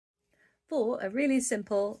for a really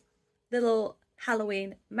simple little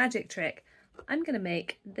Halloween magic trick, I'm going to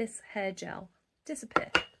make this hair gel disappear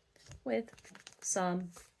with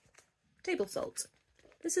some table salt.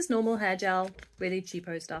 This is normal hair gel, really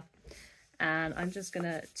cheapo stuff. And I'm just going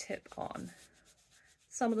to tip on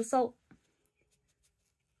some of the salt.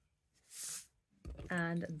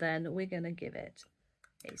 And then we're going to give it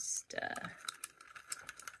a stir.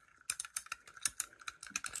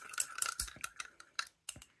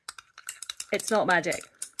 It's not magic,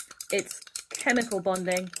 it's chemical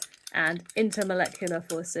bonding and intermolecular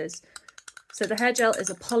forces. So the hair gel is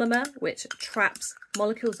a polymer which traps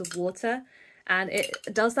molecules of water, and it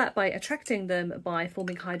does that by attracting them by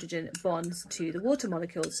forming hydrogen bonds to the water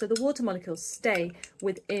molecules. So the water molecules stay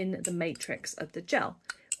within the matrix of the gel.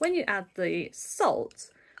 When you add the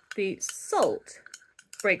salt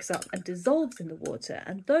breaks up and dissolves in the water,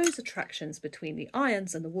 and those attractions between the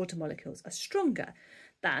ions and the water molecules are stronger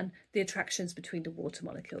than the attractions between the water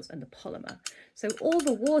molecules and the polymer. So all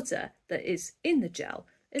the water that is in the gel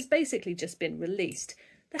is basically just been released.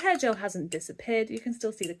 The hair gel hasn't disappeared, you can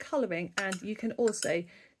still see the colouring, and you can also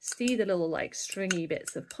see the little like stringy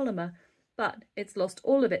bits of polymer, but it's lost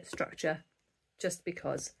all of its structure just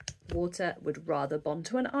because water would rather bond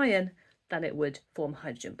to an ion than it would form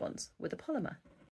hydrogen bonds with a polymer.